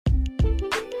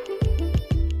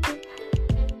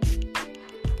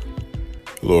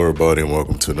Hello, everybody, and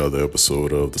welcome to another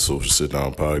episode of the Social Sit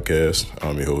Down Podcast.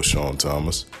 I'm your host, Sean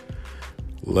Thomas.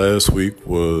 Last week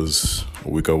was a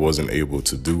week I wasn't able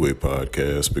to do a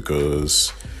podcast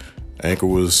because Anchor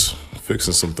was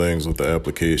fixing some things with the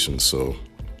application. So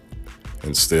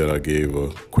instead, I gave a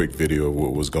quick video of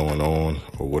what was going on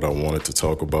or what I wanted to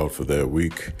talk about for that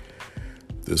week.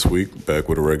 This week, back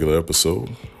with a regular episode.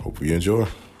 Hope you enjoy.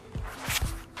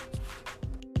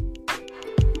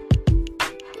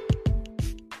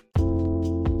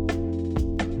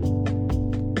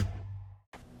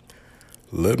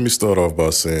 Let me start off by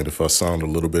saying if I sound a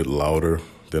little bit louder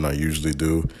than I usually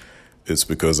do, it's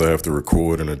because I have to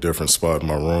record in a different spot in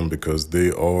my room because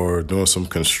they are doing some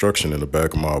construction in the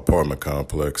back of my apartment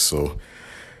complex. So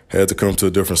I had to come to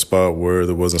a different spot where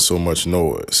there wasn't so much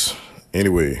noise.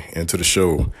 Anyway, into the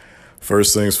show.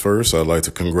 First things first, I'd like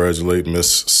to congratulate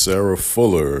Miss Sarah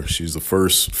Fuller. She's the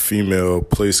first female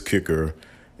place kicker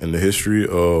in the history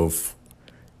of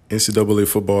NCAA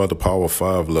football at the Power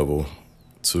 5 level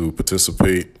to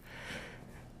participate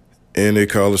in a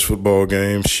college football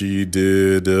game. She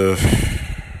did, I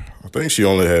think she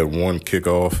only had one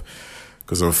kickoff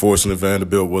because unfortunately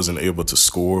Vanderbilt wasn't able to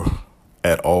score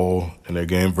at all in their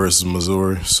game versus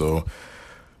Missouri. So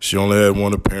she only had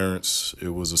one appearance.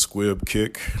 It was a squib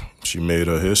kick. She made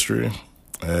her history,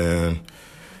 and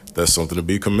that's something to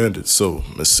be commended. So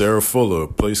Miss Sarah Fuller,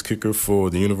 place kicker for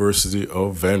the University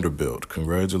of Vanderbilt.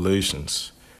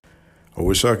 Congratulations. I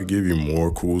wish I could give you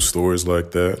more cool stories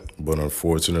like that, but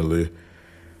unfortunately,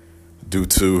 due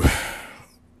to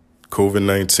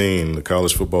COVID-19, the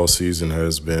college football season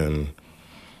has been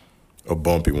a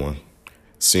bumpy one.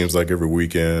 It seems like every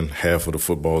weekend, half of the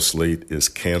football slate is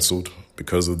canceled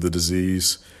because of the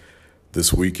disease.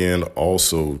 This weekend,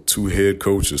 also, two head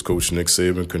coaches, Coach Nick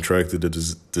Saban, contracted the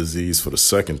disease for the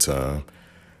second time,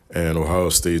 and Ohio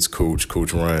State's coach,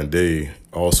 Coach Ryan Day,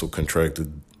 also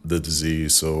contracted the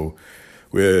disease. So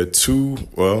we had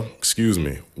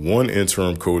one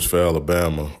interim coach for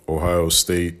Alabama. Ohio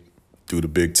State, due to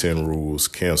Big Ten rules,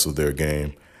 canceled their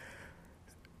game.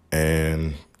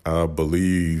 And I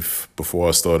believe before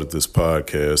I started this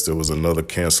podcast, there was another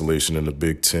cancellation in the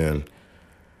Big Ten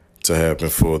to happen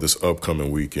for this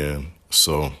upcoming weekend.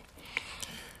 So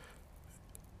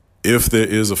if there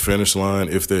is a finish line,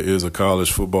 if there is a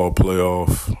college football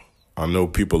playoff, I know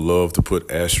people love to put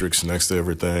asterisks next to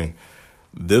everything.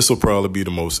 This will probably be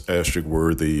the most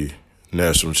asterisk-worthy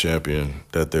national champion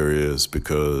that there is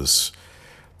because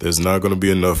there's not going to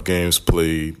be enough games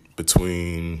played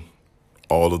between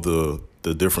all of the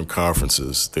different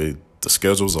conferences. The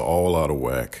schedules are all out of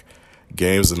whack.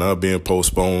 Games are not being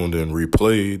postponed and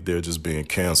replayed. They're just being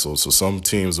canceled. So some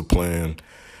teams are playing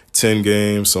 10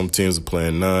 games, some teams are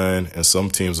playing 9, and some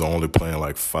teams are only playing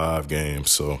like 5 games.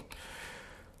 So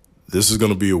this is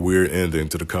going to be a weird ending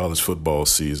to the college football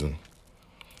season.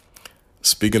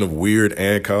 Speaking of weird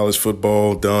and college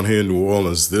football, down here in New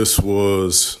Orleans, this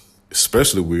was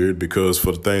especially weird because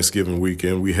for the Thanksgiving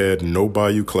weekend, we had no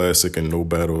Bayou Classic and no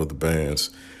Battle of the Bands.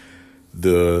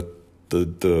 The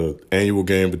annual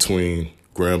game between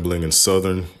Grambling and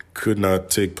Southern could not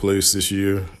take place this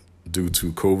year due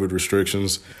to COVID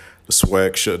restrictions. The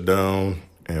SWAC shut down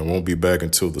and won't be back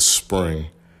until the spring.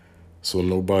 So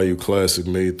no Bayou Classic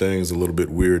made things a little bit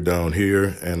weird down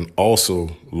here. And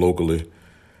also locally,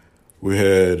 we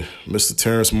had Mr.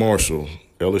 Terrence Marshall,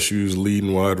 LSU's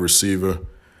leading wide receiver,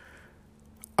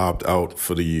 opt out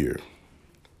for the year.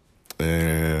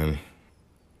 And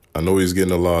I know he's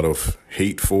getting a lot of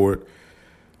hate for it,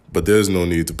 but there's no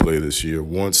need to play this year.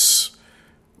 Once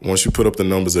you put up the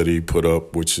numbers that he put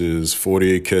up, which is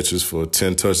 48 catches for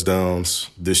 10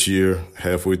 touchdowns this year,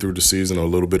 halfway through the season, or a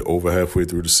little bit over halfway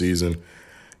through the season,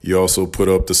 you also put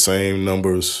up the same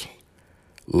numbers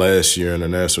last year in the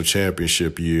national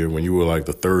championship year when you were like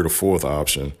the third or fourth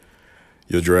option.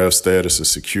 Your draft status is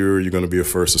secure. You're going to be a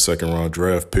first or second round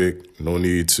draft pick. No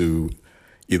need to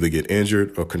either get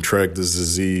injured or contract this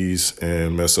disease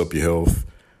and mess up your health.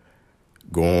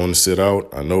 Go on and sit out.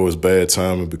 I know it's bad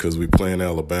timing because we play in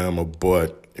Alabama,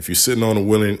 but if you're sitting on a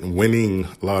winning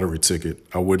lottery ticket,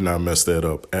 I would not mess that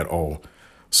up at all.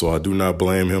 So I do not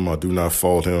blame him. I do not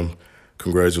fault him.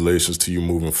 Congratulations to you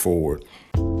moving forward.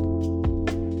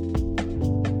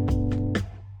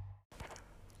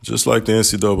 Just like the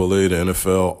NCAA, the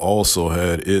NFL also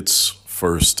had its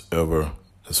first ever,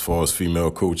 as far as female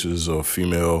coaches or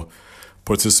female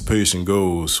participation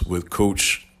goes, with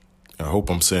Coach, I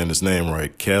hope I'm saying his name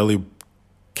right, Callie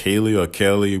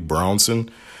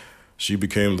Brownson. She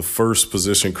became the first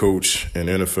position coach in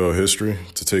NFL history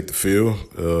to take the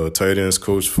field, tight ends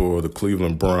coach for the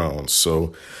Cleveland Browns.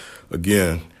 So,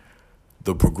 again,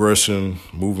 The progression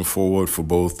moving forward for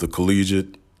both the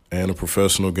collegiate and the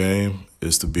professional game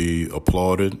is to be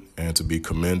applauded and to be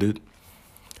commended.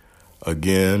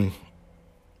 Again,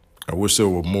 I wish there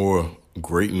were more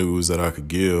great news that I could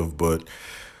give, but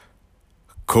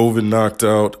COVID knocked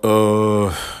out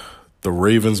the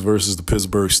Ravens versus the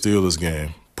Pittsburgh Steelers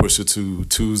game. Pushed it to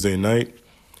Tuesday night.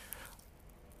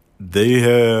 They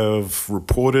have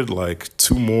reported like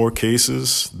 2 more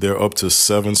cases. They're up to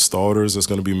 7 starters that's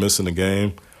going to be missing the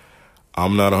game.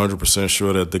 I'm not 100%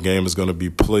 sure that the game is going to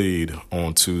be played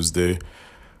on Tuesday,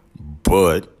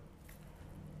 but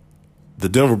the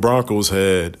Denver Broncos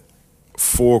had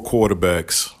 4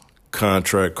 quarterbacks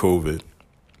contract COVID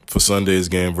for Sunday's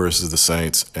game versus the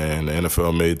Saints, and the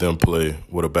NFL made them play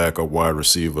with a backup wide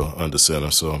receiver under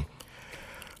center. So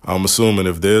I'm assuming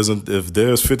if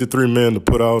there's 53 men to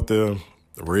put out there,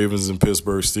 the Ravens and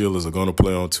Pittsburgh Steelers are going to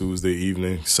play on Tuesday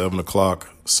evening, 7 o'clock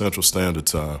Central Standard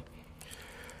Time.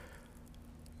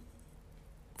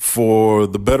 For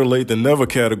the better late than never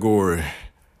category,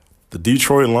 the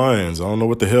Detroit Lions, I don't know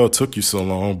what the hell took you so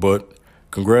long, but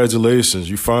congratulations.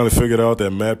 You finally figured out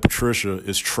that Matt Patricia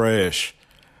is trash,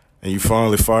 and you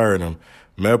finally fired him.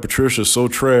 Matt Patricia is so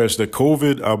trash that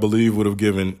COVID, I believe, would have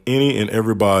given any and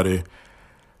everybody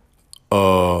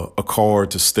a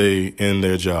card to stay in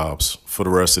their jobs for the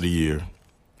rest of the year.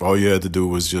 All you had to do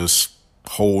was just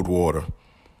hold water.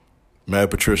 Matt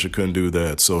Patricia couldn't do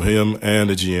that. So him and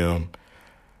the GM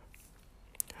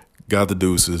got the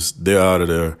deuces. They're out of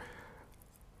there.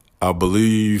 I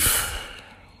believe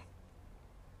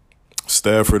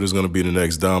Stafford is going to be the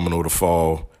next domino to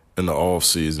fall in the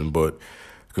offseason. But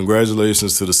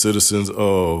congratulations to the citizens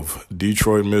of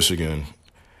Detroit, Michigan.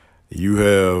 You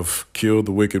have killed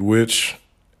the Wicked Witch,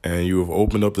 and you have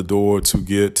opened up the door to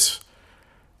get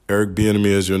Eric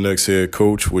Bieniemy as your next head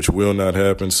coach, which will not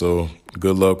happen. So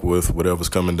good luck with whatever's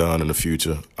coming down in the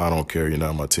future. I don't care. You're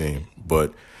not my team.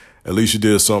 But at least you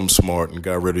did something smart and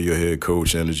got rid of your head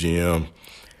coach and the GM.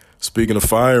 Speaking of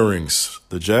firings,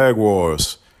 the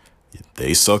Jaguars,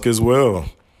 they suck as well.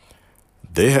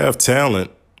 They have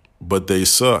talent, but they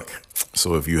suck.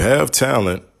 So if you have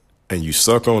talent and you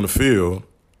suck on the field,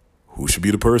 who should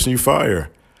be the person you fire?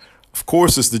 Of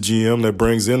course, it's the GM that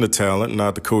brings in the talent,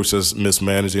 not the coach that's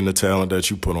mismanaging the talent that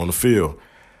you put on the field.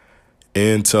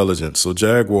 Intelligent. So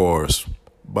Jaguars,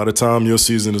 by the time your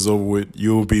season is over with,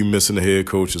 you'll be missing the head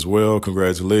coach as well.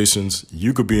 Congratulations.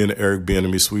 You could be in the Eric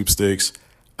Bieniemy sweepstakes.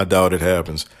 I doubt it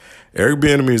happens. Eric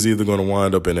Bieniemy is either going to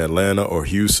wind up in Atlanta or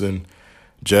Houston.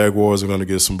 Jaguars are going to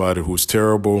get somebody who's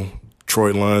terrible.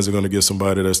 Detroit Lions are going to get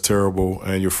somebody that's terrible.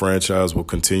 And your franchise will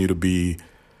continue to be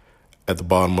at the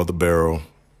bottom of the barrel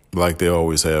like they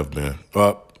always have been.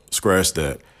 Scratch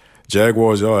that.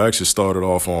 Jaguars, y'all actually started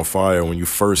off on fire when you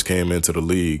first came into the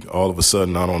league. All of a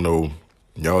sudden, I don't know,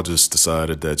 y'all just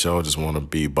decided that y'all just want to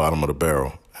be bottom of the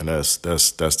barrel. And that's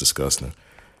disgusting.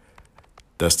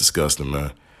 That's disgusting,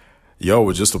 man. Y'all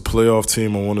were just a playoff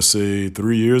team, I want to say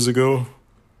 3 years ago.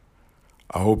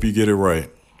 I hope you get it right.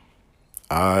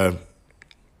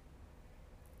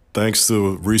 Thanks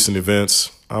to recent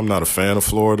events, I'm not a fan of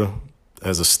Florida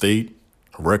as a state,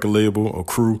 a record label, a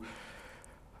crew.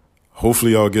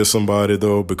 Hopefully y'all get somebody,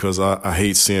 though, because I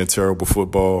hate seeing terrible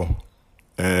football.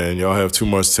 And y'all have too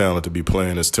much talent to be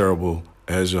playing as terrible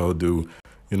as y'all do.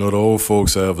 You know, the old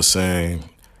folks have a saying,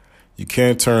 you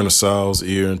can't turn a sow's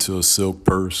ear into a silk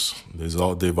purse.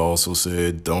 They've also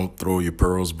said, don't throw your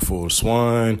pearls before the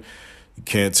swine. You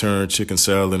can't turn chicken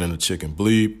salad into chicken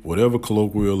bleep. Whatever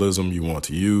colloquialism you want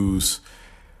to use.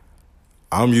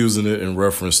 I'm using it in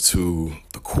reference to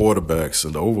the quarterbacks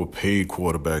and the overpaid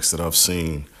quarterbacks that I've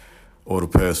seen over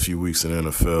the past few weeks in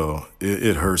the NFL.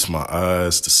 It hurts my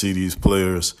eyes to see these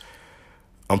players.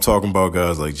 I'm talking about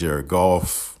guys like Jared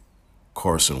Goff,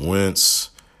 Carson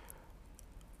Wentz.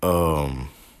 I'm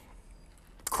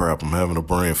having a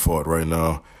brain fart right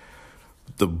now.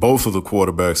 Both of the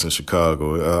quarterbacks in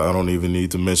Chicago, I don't even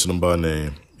need to mention them by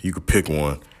name. You could pick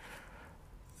one.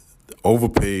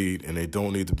 Overpaid, and they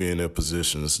don't need to be in their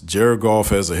positions. Jared Goff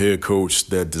has a head coach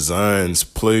that designs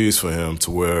plays for him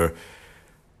to where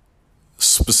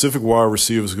specific wide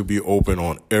receivers could be open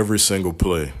on every single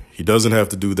play. He doesn't have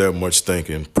to do that much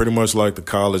thinking, pretty much like the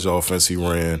college offense he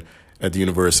ran at the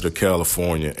University of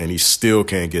California, and he still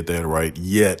can't get that right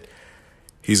yet.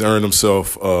 He's earned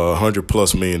himself a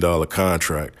 $100+ million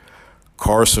contract.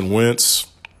 Carson Wentz,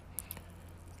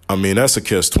 I mean, that's a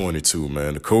catch-22,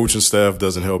 man. The coaching staff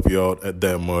doesn't help you out at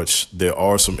that much. There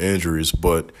are some injuries,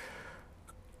 but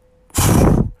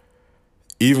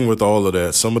even with all of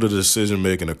that, some of the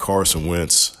decision-making that Carson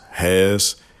Wentz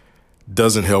has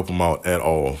doesn't help him out at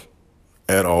all.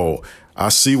 at all. I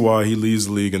see why he leads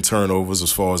the league in turnovers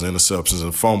as far as interceptions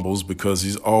and fumbles, because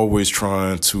he's always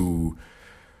trying to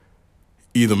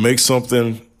either make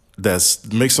something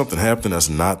happen that's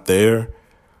not there,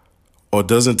 or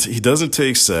he doesn't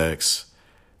take sacks,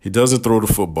 he doesn't throw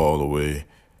the football away,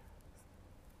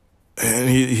 and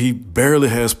he barely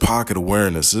has pocket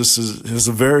awareness. He's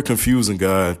a very confusing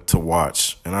guy to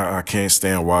watch, and I can't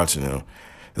stand watching him.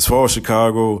 As far as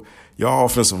Chicago, y'all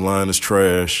offensive line is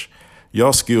trash.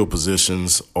 Y'all skill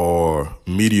positions are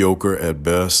mediocre at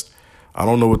best. I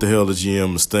don't know what the hell the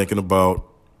GM is thinking about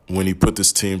when he put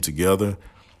this team together.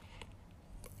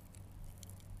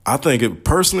 I think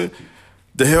personally,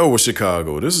 the hell with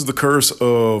Chicago. This is the curse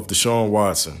of Deshaun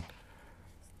Watson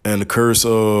and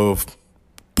the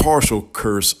partial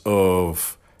curse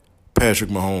of Patrick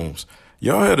Mahomes.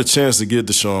 Y'all had a chance to get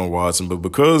Deshaun Watson, but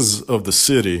because of the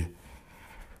city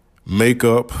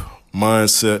makeup,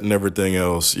 mindset, and everything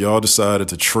else, y'all decided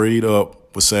to trade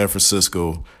up with San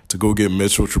Francisco to go get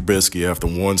Mitchell Trubisky after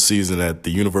one season at the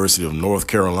University of North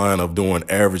Carolina of doing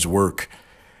average work.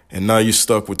 And now you're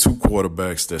stuck with two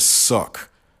quarterbacks that suck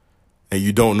and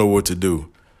you don't know what to do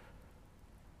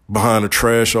behind a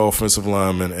trash offensive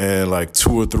lineman and like 2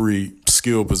 or 3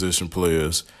 skill position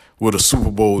players with a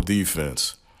Super Bowl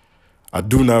defense. I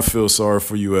do not feel sorry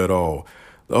for you at all.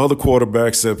 The other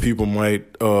quarterbacks that people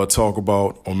might talk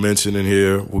about or mention in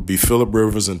here would be Phillip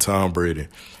Rivers and Tom Brady.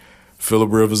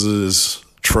 Phillip Rivers is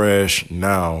trash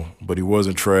now, but he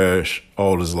wasn't trash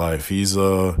all his life. He's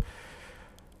a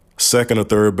second or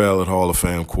third ballot Hall of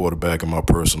Fame quarterback in my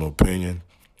personal opinion.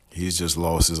 He's just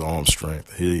lost his arm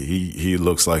strength. He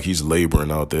looks like he's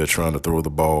laboring out there trying to throw the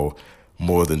ball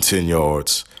more than 10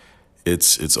 yards.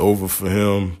 It's over for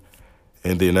him.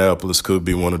 Indianapolis could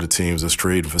be one of the teams that's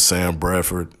trading for Sam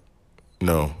Bradford.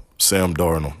 No, Sam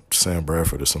Darnold. Sam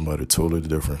Bradford is somebody totally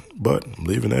different. But I'm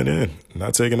leaving that in,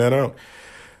 not taking that out.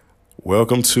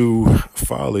 Welcome to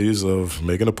Follies of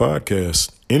Making a Podcast.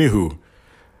 Anywho,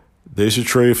 they should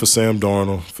trade for Sam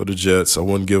Darnold for the Jets. I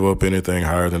wouldn't give up anything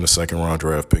higher than a second-round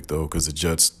draft pick, though, because the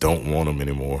Jets don't want him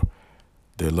anymore.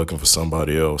 They're looking for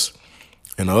somebody else.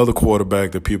 And the other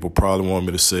quarterback that people probably want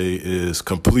me to say is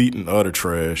complete and utter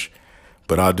trash,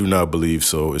 but I do not believe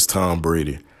so, is Tom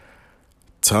Brady.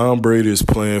 Tom Brady is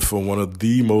playing for one of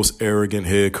the most arrogant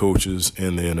head coaches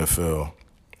in the NFL,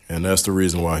 and that's the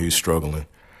reason why he's struggling.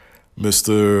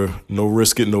 Mr. No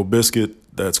Risk It, No Biscuit,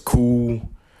 that's cool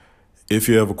if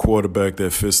you have a quarterback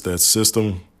that fits that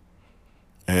system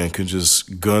and can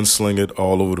just gunsling it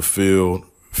all over the field,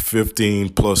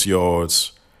 15-plus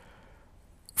yards,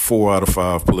 4 out of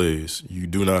 5 plays. You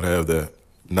do not have that.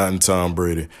 Not in Tom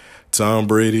Brady. Tom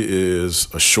Brady is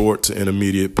a short to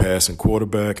intermediate passing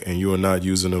quarterback, and you are not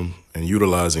using him and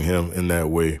utilizing him in that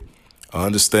way. I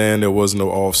understand there was no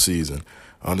offseason.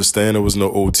 I understand there was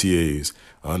no OTAs.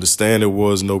 I understand there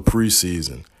was no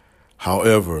preseason.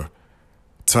 However,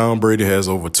 Tom Brady has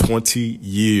over 20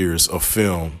 years of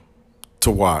film to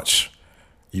watch.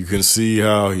 You can see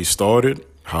how he started,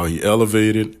 how he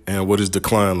elevated, and what his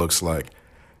decline looks like.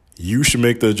 You should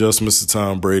make the adjustments to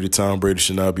Tom Brady. Tom Brady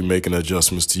should not be making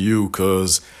adjustments to you,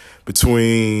 because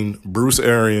between Bruce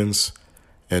Arians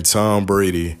and Tom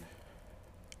Brady,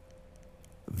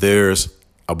 there's,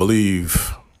 I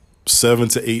believe, 7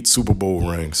 to 8 Super Bowl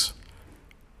rings.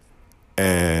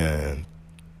 And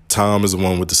Tom is the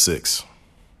one with the 6.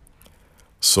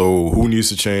 So who needs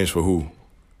to change for who?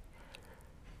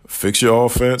 Fix your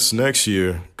offense next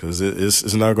year, because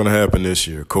it's not going to happen this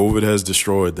year. COVID has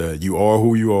destroyed that. You are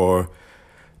who you are.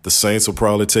 The Saints will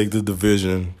probably take the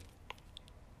division.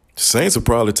 The Saints will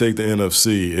probably take the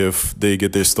NFC if they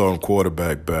get their starting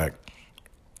quarterback back.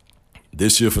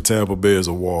 This year for Tampa Bay is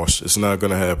a wash. It's not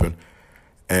going to happen.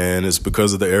 And it's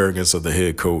because of the arrogance of the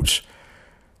head coach.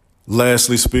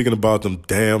 Lastly, speaking about them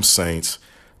damn Saints,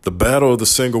 the battle of the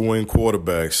single-wing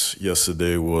quarterbacks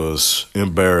yesterday was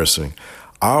embarrassing.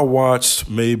 I watched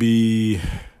maybe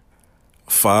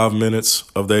 5 minutes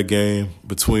of that game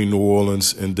between New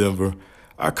Orleans and Denver.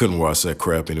 I couldn't watch that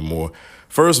crap anymore.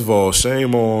 First of all,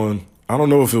 shame on, I don't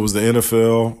know if it was the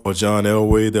NFL or John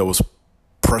Elway that was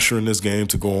pressuring this game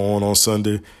to go on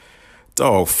Sunday.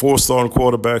 Dog, 4 starting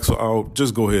quarterbacks are out.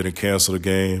 Just go ahead and cancel the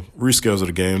game, reschedule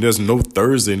the game. There's no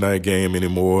Thursday night game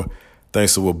anymore,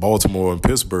 thanks to what Baltimore and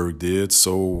Pittsburgh did.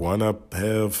 So why not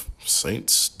have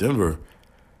Saints, Denver?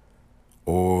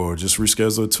 Or just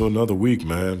reschedule it to another week,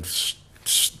 man.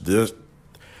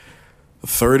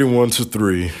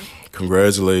 31-3.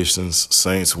 Congratulations,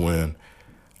 Saints win.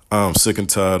 I'm sick and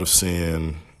tired of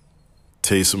seeing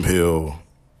Taysom Hill.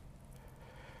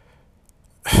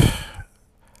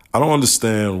 I don't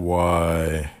understand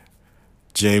why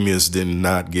Jameis did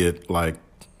not get like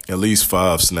at least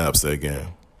 5 snaps that game.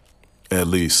 At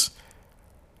least.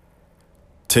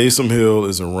 Taysom Hill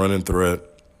is a running threat.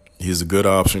 He's a good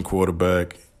option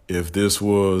quarterback. If this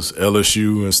was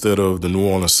LSU instead of the New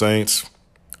Orleans Saints,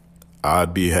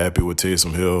 I'd be happy with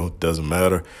Taysom Hill. Doesn't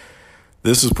matter.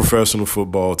 This is professional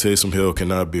football. Taysom Hill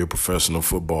cannot be a professional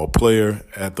football player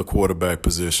at the quarterback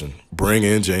position. Bring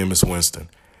in Jameis Winston.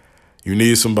 You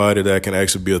need somebody that can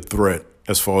actually be a threat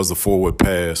as far as the forward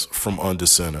pass from under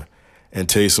center. And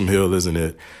Taysom Hill isn't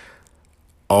it.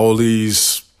 All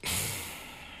these,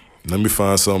 let me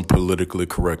find something politically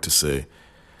correct to say.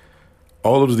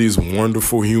 All of these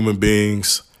wonderful human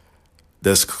beings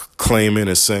that's claiming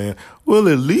and saying, well,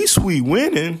 at least we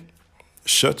winning.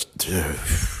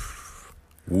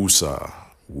 Woosah,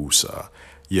 woosah.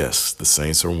 Yes, the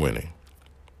Saints are winning.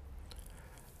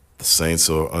 The Saints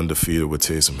are undefeated with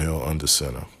Taysom Hill under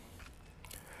center.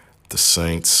 The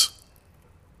Saints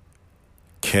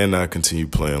cannot continue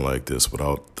playing like this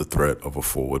without the threat of a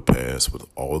forward pass with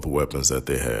all the weapons that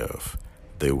they have.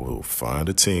 They will find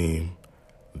a team.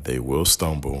 They will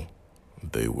stumble.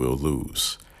 They will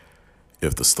lose.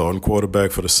 If the starting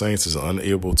quarterback for the Saints is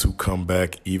unable to come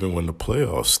back even when the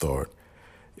playoffs start,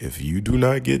 if you do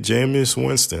not get Jameis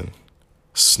Winston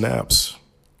snaps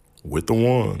with the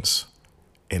ones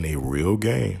in a real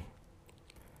game,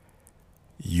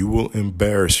 you will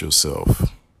embarrass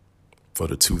yourself for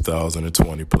the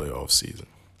 2020 playoff season.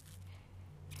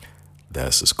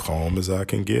 That's as calm as I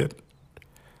can get.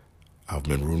 I've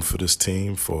been rooting for this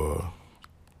team for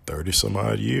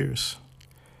 30-some-odd years.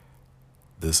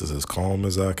 This is as calm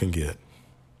as I can get.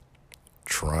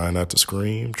 Try not to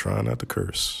scream, try not to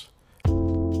curse.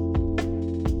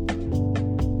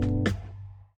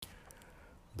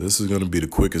 This is going to be the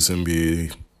quickest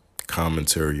NBA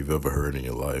commentary you've ever heard in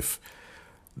your life.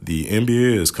 The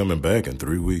NBA is coming back in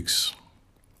 3 weeks.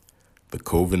 The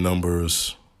COVID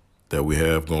numbers that we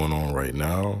have going on right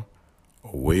now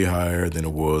are way higher than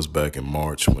it was back in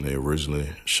March when they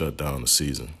originally shut down the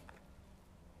season.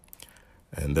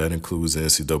 And that includes the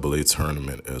NCAA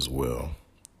tournament as well.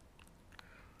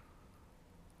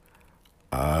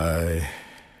 I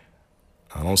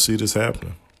don't see this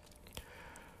happening.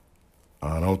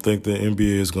 I don't think the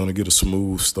NBA is going to get a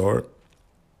smooth start.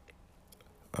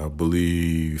 I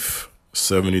believe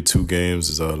 72 games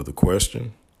is out of the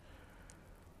question.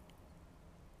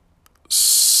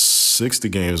 60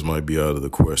 games might be out of the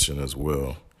question as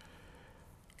well.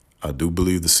 I do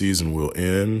believe the season will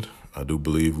end. I do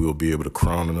believe we'll be able to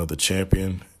crown another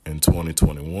champion in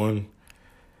 2021.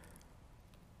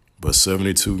 But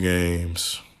 72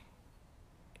 games,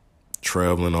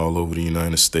 traveling all over the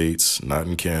United States, not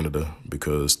in Canada,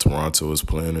 because Toronto is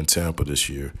playing in Tampa this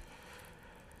year.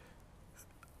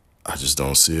 I just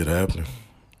don't see it happening.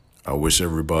 I wish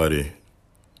everybody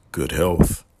good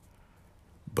health,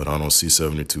 but I don't see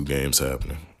 72 games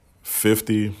happening.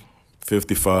 50,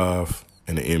 55,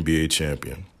 and an NBA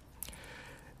champion.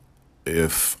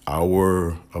 If I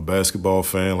were a basketball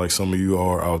fan like some of you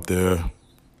are out there,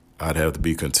 I'd have to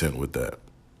be content with that.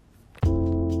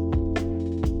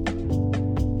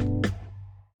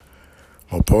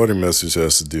 My party message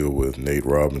has to deal with Nate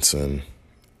Robinson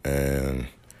and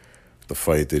the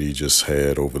fight that he just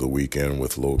had over the weekend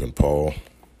with Logan Paul.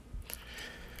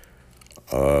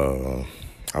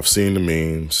 I've seen the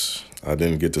memes. I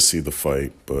didn't get to see the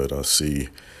fight, but I see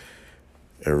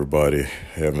everybody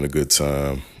having a good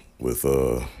time with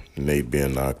Nate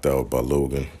being knocked out by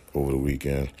Logan over the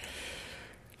weekend.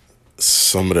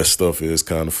 Some of that stuff is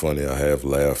kind of funny. I have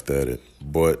laughed at it,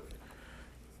 but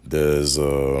there's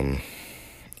a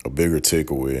bigger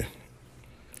takeaway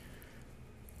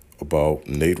about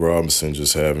Nate Robinson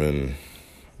just having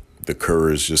the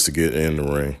courage just to get in the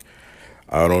ring.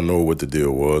 I don't know what the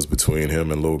deal was between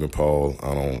him and Logan Paul.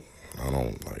 I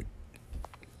don't like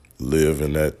live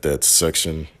in that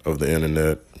section of the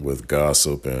internet with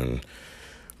gossip and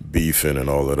beefing and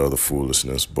all that other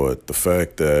foolishness. But the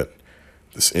fact that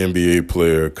this NBA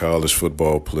player, college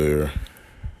football player,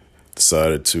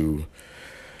 decided to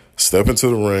step into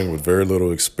the ring with very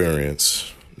little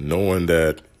experience, knowing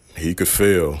that he could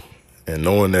fail, and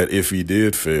knowing that if he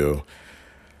did fail,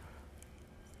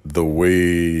 the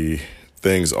way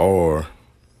things are,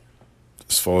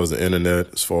 as far as the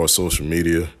internet, as far as social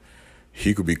media,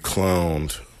 he could be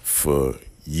clowned for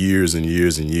years and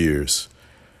years and years.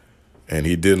 And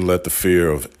he didn't let the fear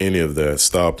of any of that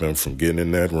stop him from getting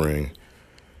in that ring,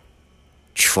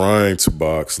 trying to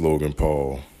box Logan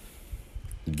Paul,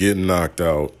 getting knocked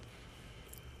out,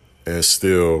 and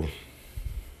still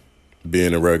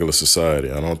being in regular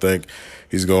society. I don't think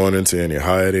he's going into any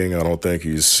hiding. I don't think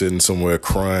he's sitting somewhere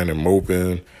crying and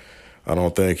moping. I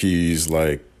don't think he's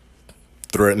like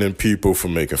threatening people for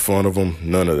making fun of him.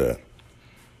 None of that.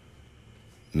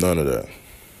 None of that.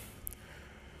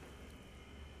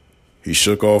 He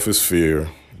shook off his fear,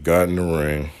 got in the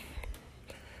ring,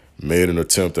 made an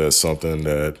attempt at something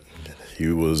that he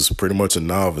was pretty much a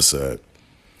novice at.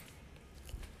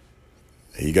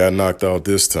 He got knocked out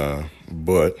this time,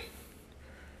 but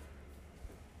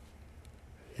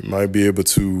he might be able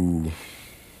to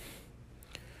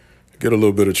get a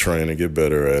little bit of training, get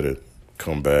better at it,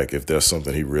 come back if that's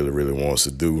something he really, really wants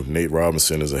to do. Nate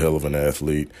Robinson is a hell of an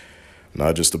athlete,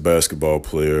 not just a basketball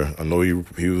player. I know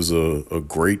he was a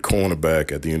great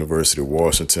cornerback at the University of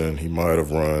Washington. He might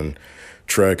have run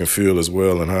track and field as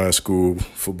well in high school.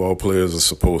 Football players are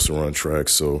supposed to run track,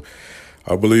 so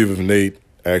I believe if Nate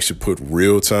actually put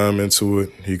real time into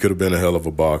it, he could have been a hell of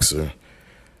a boxer.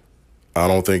 I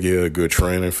don't think he had good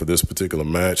training for this particular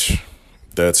match.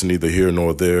 That's neither here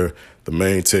nor there. The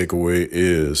main takeaway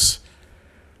is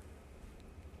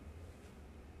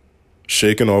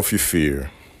shaking off your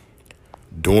fear,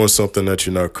 doing something that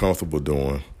you're not comfortable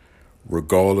doing,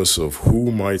 regardless of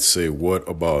who might say what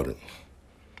about it.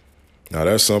 Now,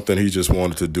 that's something he just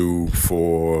wanted to do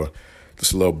for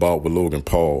this little bout with Logan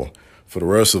Paul. For the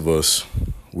rest of us,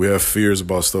 we have fears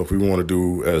about stuff we want to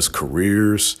do as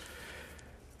careers,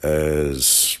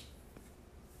 as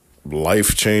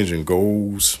life-changing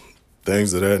goals,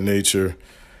 things of that nature.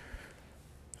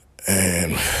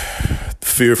 And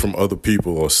fear from other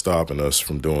people are stopping us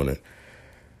from doing it.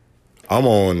 I'm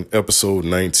on episode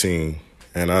 19,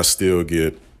 and I still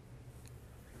get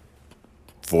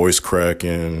voice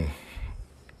cracking,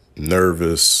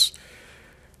 nervous,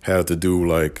 have to do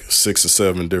like 6 or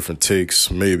 7 different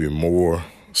takes, maybe more.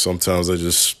 Sometimes I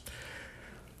just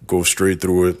go straight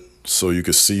through it so you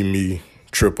can see me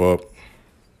trip up.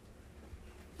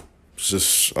 It's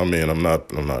just, I mean, I'm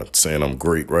not saying I'm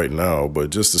great right now,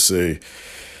 but just to say,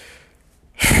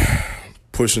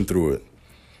 pushing through it.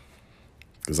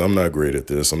 Because I'm not great at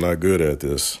this. I'm not good at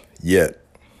this yet.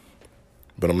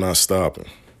 But I'm not stopping.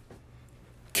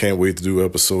 Can't wait to do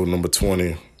episode number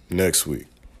 20 next week.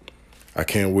 I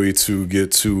can't wait to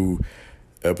get to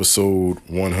episode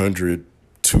 100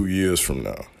 2 years from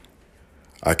now.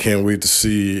 I can't wait to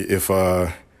see if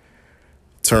I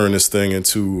turn this thing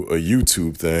into a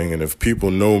YouTube thing. And if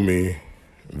people know me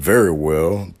very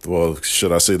well,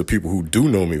 should I say the people who do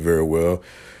know me very well,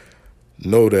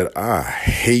 know that I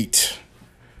hate,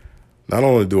 not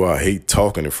only do I hate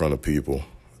talking in front of people,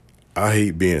 I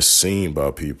hate being seen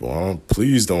by people.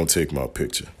 Please don't take my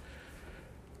picture.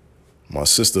 My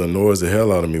sister annoys the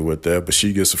hell out of me with that, but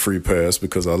she gets a free pass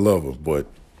because I love her. But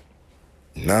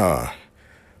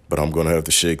I'm going to have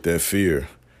to shake that fear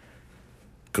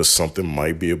because something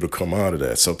might be able to come out of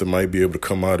that. Something might be able to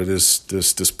come out of this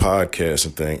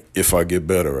podcasting thing if I get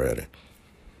better at it.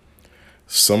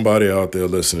 Somebody out there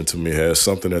listening to me has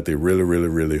something that they really, really,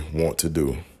 really want to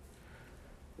do,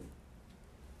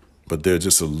 but they're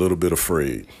just a little bit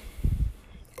afraid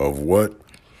of what?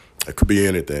 It could be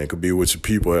anything. It could be what your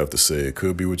people have to say. It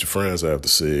could be what your friends have to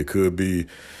say. It could be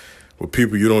what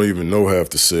people you don't even know have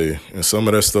to say. And some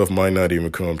of that stuff might not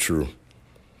even come true.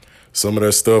 Some of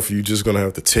that stuff, you're just going to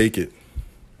have to take it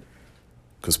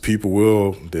because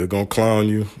they're going to clown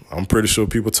you. I'm pretty sure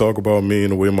people talk about me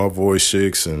and the way my voice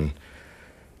shakes and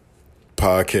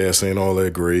podcasts ain't all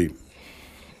that great.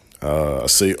 I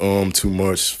say too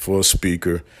much for a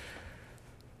speaker.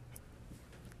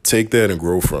 Take that and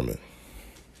grow from it.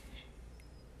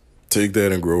 Take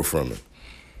that and grow from it.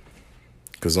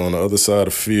 Because on the other side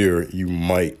of fear, you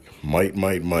might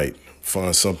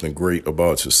find something great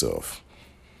about yourself.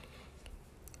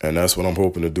 And that's what I'm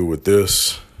hoping to do with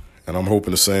this. And I'm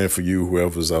hoping the same for you,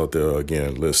 whoever's out there,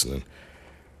 again, listening.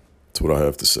 That's what I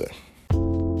have to say.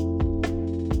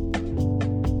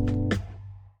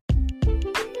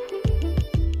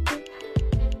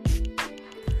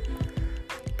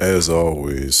 As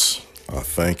always, I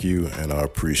thank you and I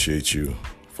appreciate you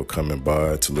for coming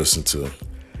by to listen to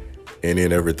any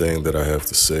and everything that I have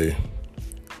to say.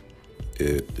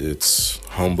 It's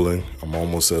humbling. I'm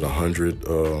almost at 100,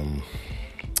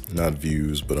 not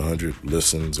views, but 100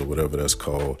 listens or whatever that's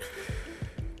called.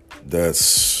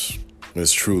 It's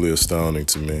truly astounding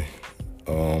to me.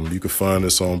 You can find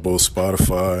this on both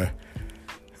Spotify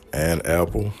and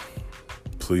Apple.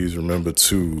 Please remember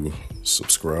to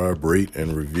subscribe, rate,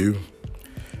 and review.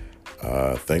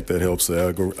 I think that helps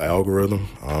the algorithm.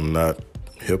 I'm not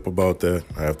hip about that.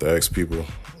 I have to ask people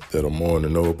that are more in the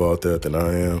know about that than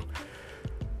I am.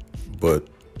 But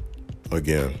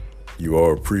again, you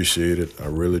are appreciated. I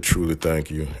really, truly thank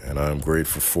you, and I am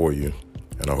grateful for you,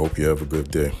 and I hope you have a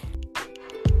good day.